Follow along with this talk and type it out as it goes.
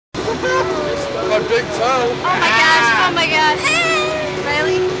My big toe. Oh my gosh, oh my gosh.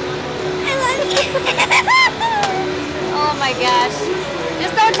 Riley? I love you. Oh my gosh.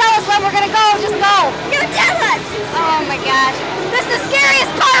 Just don't tell us when we're gonna go, just go. Don't tell us. Oh my gosh. This is the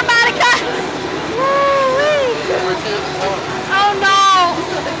scariest part, Monica. Oh no.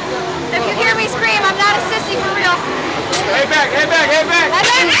 If you hear me scream, I'm not a sissy for real. Hey back, hey back, hey back.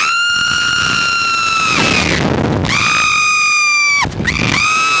 Hey back.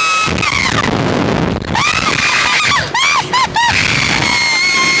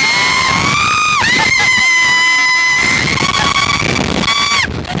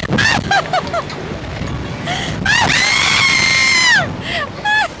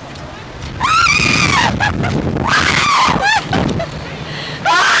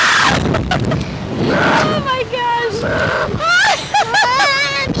 Oh my gosh!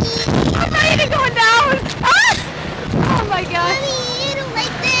 I'm ready to go down! Oh my gosh! Mommy, I don't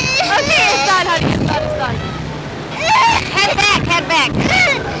like this. Okay, it's done, honey. It's done, it's done. Head back, head back.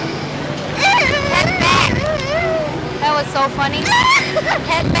 Head back. That was so funny.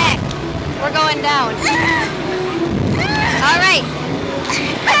 Head back. We're going down. All right.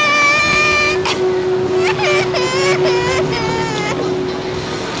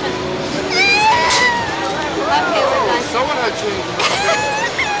 Okay, we're done. Someone had changed.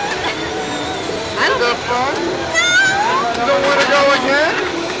 I don't Is that fun? No. You don't want to go again?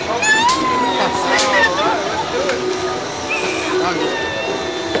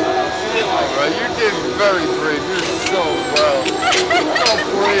 Alright, you did very brave. You're so well. So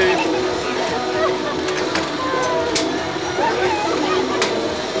brave.